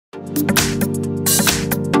Welcome.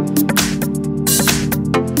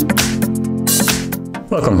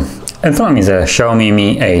 In front of me is a XIAOMI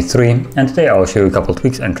Mi A3, and today I'll show you a couple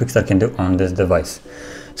tweaks and tricks that I can do on this device.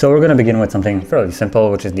 So we're going to begin with something fairly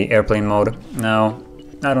simple, which is the airplane mode. Now,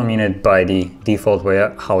 I don't mean it by the default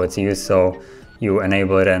way how it's used, so you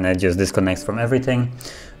enable it and it just disconnects from everything.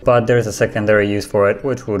 But there's a secondary use for it,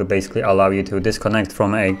 which would basically allow you to disconnect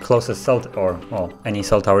from a closest cell or any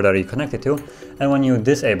cell tower that you connected to. And when you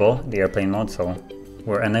disable the airplane mode, so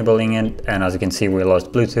we're enabling it, and as you can see, we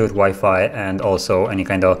lost Bluetooth, Wi-Fi, and also any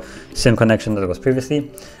kind of SIM connection that was previously.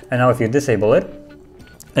 And now if you disable it,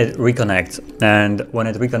 it reconnects, and when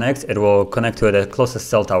it reconnects, it will connect to the closest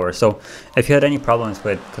cell tower. So if you had any problems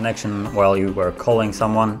with connection while you were calling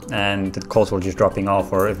someone and the calls were just dropping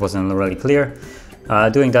off or it wasn't really clear,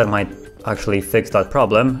 doing that might actually fix that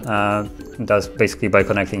problem. That's basically by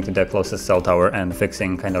connecting to the closest cell tower and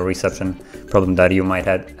fixing kind of reception problem that you might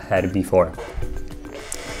have had before.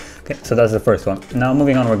 Okay, so that's the first one. Now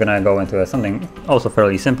moving on, we're gonna go into something also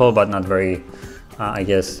fairly simple, but not very, I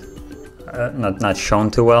guess, not shown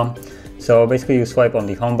too well. So basically you swipe on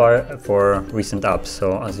the home bar for recent apps.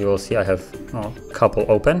 So as you will see, I have a couple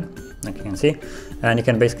open, like you can see, and you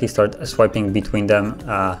can basically start swiping between them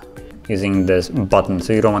using this button.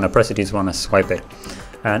 So you don't want to press it, you just want to swipe it.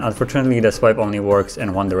 And unfortunately the swipe only works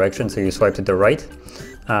in one direction, so you swipe to the right.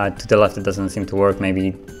 To the left it doesn't seem to work,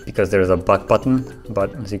 maybe because there's a back button,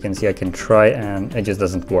 but as you can see I can try and it just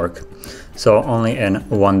doesn't work. So only in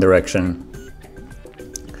one direction.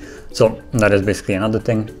 So that is basically another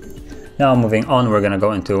thing. Now moving on, we're going to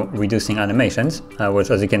go into reducing animations,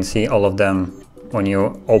 which as you can see, all of them, when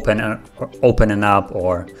you open an app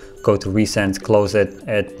or go to recent, close it,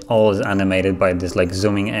 it all is animated by this like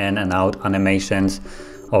zooming in and out animations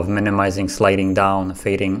of minimizing, sliding down,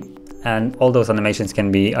 fading. And all those animations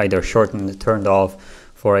can be either shortened, turned off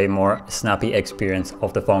for a more snappy experience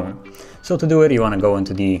of the phone. So to do it, you want to go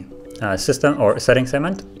into the system or settings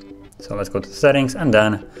segment. So let's go to settings and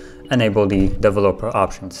then enable the developer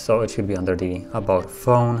options. So it should be under the about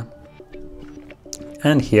phone.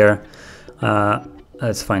 And here,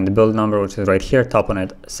 let's find the build number, which is right here. Tap on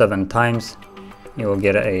it 7 times. You will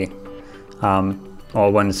get a,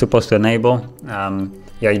 or when it's supposed to enable,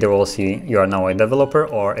 you either will see you are now a developer,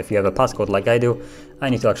 or if you have a passcode like I do, I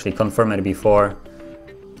need to actually confirm it before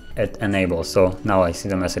it enables. So now I see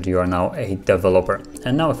the message, you are now a developer.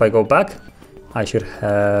 And now if I go back, I should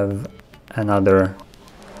have another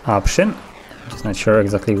option. I'm just not sure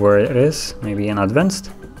exactly where it is, maybe in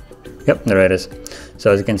advanced. Yep, there it is.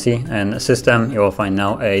 So as you can see, in system, you will find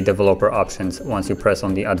now a developer options once you press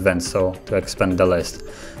on the advanced, so to expand the list.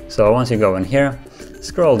 So once you go in here,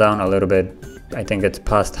 scroll down a little bit. I think it's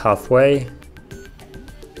past halfway.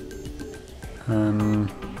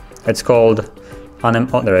 It's called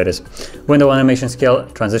there it is. Window animation scale,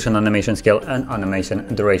 transition animation scale, and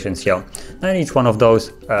animation duration scale. And each one of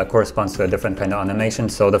those corresponds to a different kind of animation.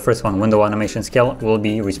 So the first one, window animation scale, will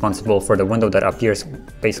be responsible for the window that appears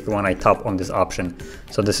basically when I tap on this option.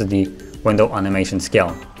 So this is the window animation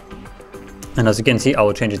scale. And as you can see, I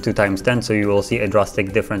will change it to ×10, so you will see a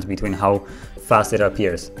drastic difference between how fast it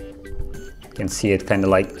appears. You can see it kind of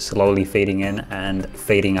like slowly fading in and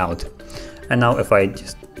fading out. And now if I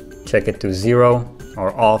just check it to 0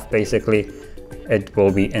 or off, basically it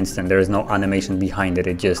will be instant. There is no animation behind it,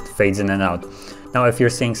 it just fades in and out. Now if you're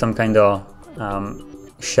seeing some kind of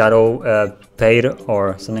shadow fade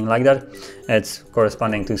or something like that, it's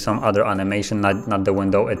corresponding to some other animation, not the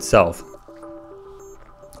window itself.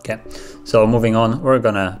 Okay, so moving on, we're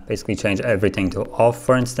gonna basically change everything to off,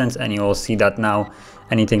 for instance, and you will see that now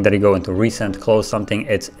anything that you go into recent, close something,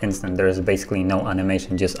 it's instant. There's basically no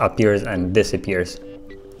animation, just appears and disappears.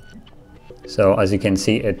 So as you can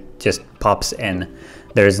see, it just pops in.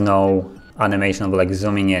 There's no animation of like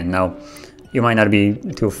zooming in. Now, you might not be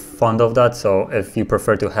too fond of that, so if you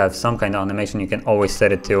prefer to have some kind of animation, you can always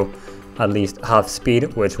set it to at least half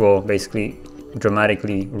speed, which will basically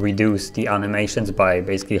dramatically reduce the animations by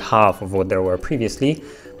basically half of what there were previously,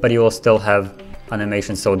 but you will still have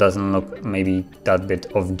animations, so it doesn't look maybe that bit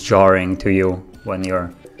of jarring to you when you're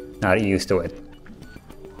not used to it.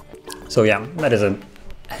 So yeah, that is a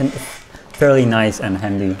fairly nice and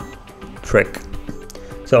handy trick.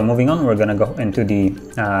 So moving on, we're gonna go into the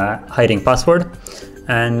hiding password,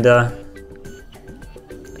 and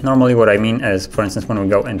normally what I mean is, for instance, when we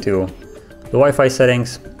go into the Wi-Fi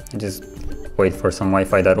settings, just wait for some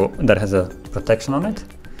Wi-Fi that has a protection on it.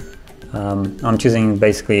 I'm choosing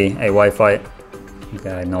basically a Wi-Fi.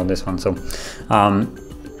 Okay, I know this one. So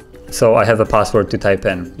I have a password to type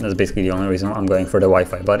in. That's basically the only reason I'm going for the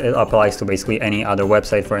Wi-Fi. But it applies to basically any other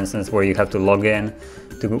website, for instance, where you have to log in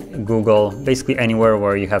to Google, basically anywhere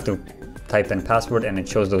where you have to type in password and it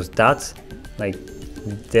shows those dots like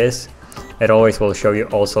this, it always will show you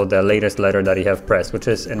also the latest letter that you have pressed, which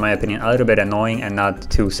is, in my opinion, a little bit annoying and not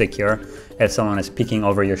too secure if someone is peeking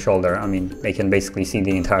over your shoulder. I mean, they can basically see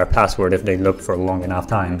the entire password if they look for a long enough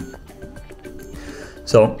time.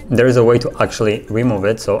 So there is a way to actually remove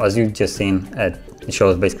it. So as you've just seen, it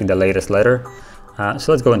shows basically the latest letter.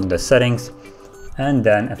 So let's go into the settings, and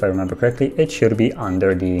then if I remember correctly, it should be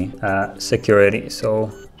under the security.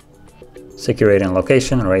 So security and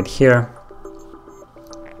location right here.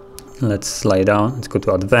 Let's slide down, let's go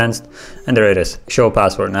to advanced, and there it is, show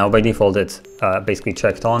password. Now by default it's basically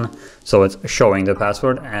checked on, so it's showing the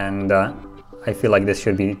password, and I feel like this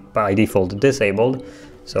should be by default disabled.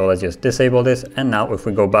 So let's just disable this, and now if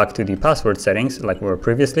we go back to the password settings like we were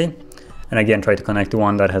previously, and again try to connect to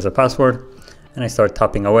one that has a password, and I start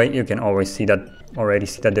tapping away, you can always see that,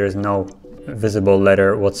 there is no visible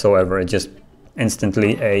letter whatsoever. It's just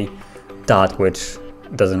instantly a dot, which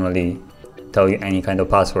doesn't really tell you any kind of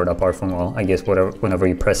password apart from, well, I guess whenever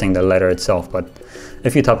you're pressing the letter itself. But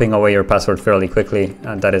if you're typing away your password fairly quickly,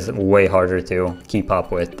 that is way harder to keep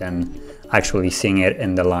up with than actually seeing it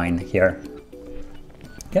in the line here.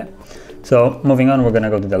 Yeah, so moving on, we're gonna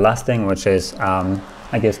go to the last thing, which is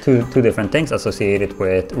I guess two different things associated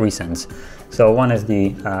with recents. So one is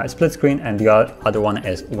the split screen, and the other one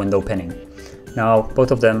is window pinning. Now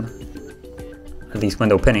both of them, at least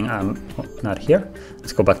window pinning, not here.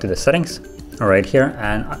 Let's go back to the settings right here,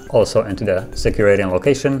 and also into the security and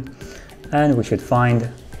location, and we should find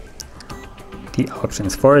the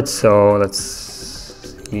options for it. So let's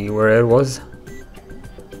see where it was.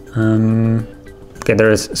 Okay,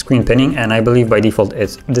 there is screen pinning, and I believe by default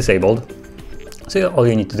it's disabled. So all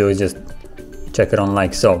you need to do is just check it on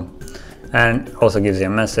like so, and also gives you a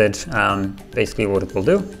message, basically what it will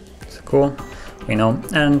do. It's cool, you know,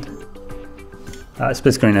 and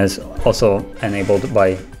split screen is also enabled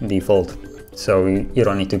by default, so you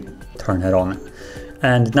don't need to turn it on.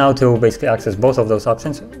 And now to basically access both of those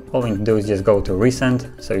options, all we need to do is just go to recent,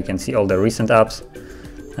 so you can see all the recent apps.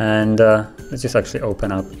 And let's just actually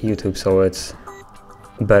open up YouTube, so it's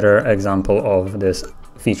a better example of this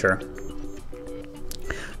feature.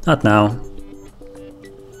 Not now.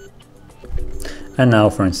 And now,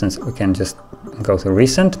 for instance, we can just go to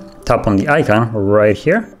recent, tap on the icon right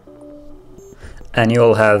here, and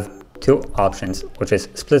you'll have two options, which is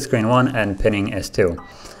split screen 1 and pinning is 2.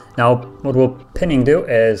 Now what will pinning do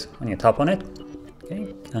is when you tap on it, okay,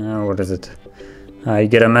 what is it? You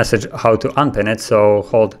get a message how to unpin it, so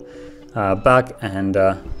hold back and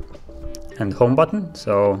home button.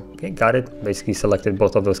 So okay, got it, basically selected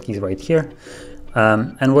both of those keys right here.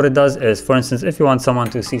 And what it does is, for instance, if you want someone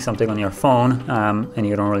to see something on your phone and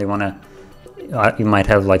you don't really want to, you might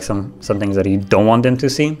have like some things that you don't want them to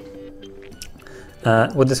see.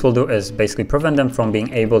 What this will do is basically prevent them from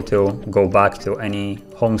being able to go back to any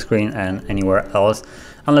home screen and anywhere else,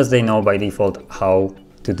 unless they know by default how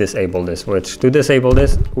to disable this, which to disable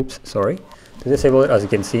this, to disable it, as you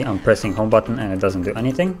can see, I'm pressing home button and it doesn't do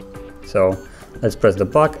anything. So let's press the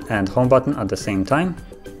back and home button at the same time,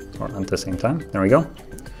 or at the same time, there we go.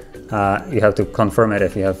 You have to confirm it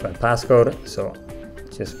if you have a passcode, so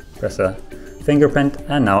just press a fingerprint,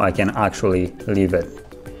 and now I can actually leave it.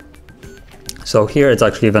 So here it's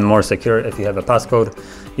actually even more secure. If you have a passcode,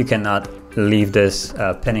 you cannot leave this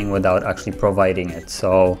pinning without actually providing it.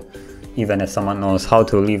 So even if someone knows how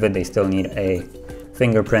to leave it, they still need a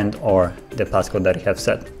fingerprint or the passcode that you have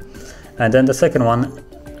set. And then the second one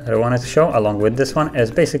that I wanted to show along with this one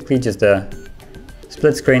is basically just the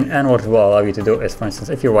split screen. And what it will allow you to do is, for instance,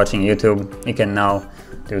 if you're watching YouTube, you can now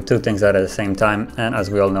do two things at the same time. And as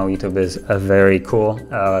we all know, YouTube is very cool.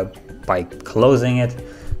 By closing it,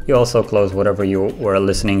 you also close whatever you were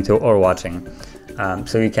listening to or watching.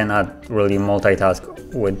 So you cannot really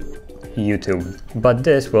multitask with YouTube, but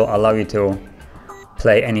this will allow you to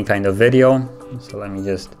play any kind of video. So let me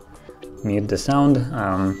just mute the sound.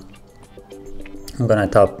 I'm gonna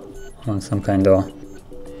tap on some kind of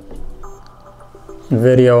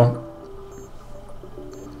video.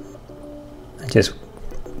 I just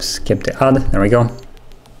skip the ad, there we go.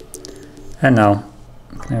 And now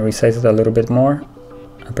can I resize it a little bit more?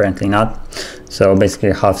 Apparently not. So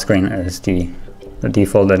basically half screen is the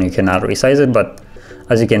default, and you cannot resize it, but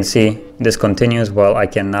as you can see, this continues while I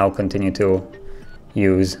can now continue to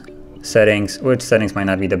use settings, which settings might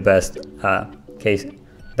not be the best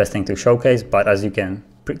thing to showcase, but as you can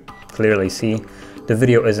clearly see, the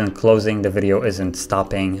video isn't closing, the video isn't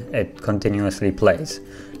stopping, it continuously plays.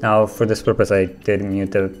 Now for this purpose I did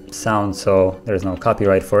mute the sound, so there's no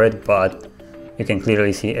copyright for it, but you can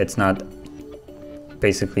clearly see it's not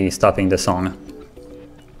basically stopping the song.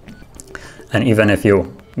 And even if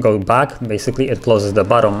you go back, basically it closes the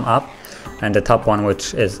bottom up, and the top one,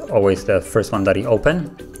 which is always the first one that you open,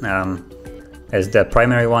 is the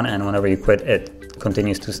primary one, and whenever you quit, it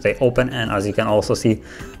continues to stay open. And as you can also see,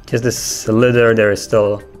 just this slither there is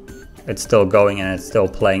still, it's still going and it's still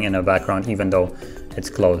playing in the background even though it's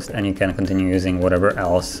closed, and you can continue using whatever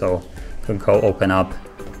else. So you could go open up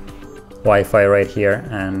Wi-Fi right here,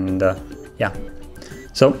 and yeah.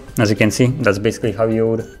 So as you can see, that's basically how you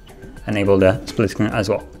would enable the split screen as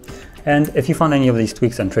well. And if you found any of these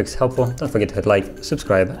tweaks and tricks helpful, don't forget to hit like,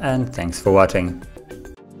 subscribe, and thanks for watching.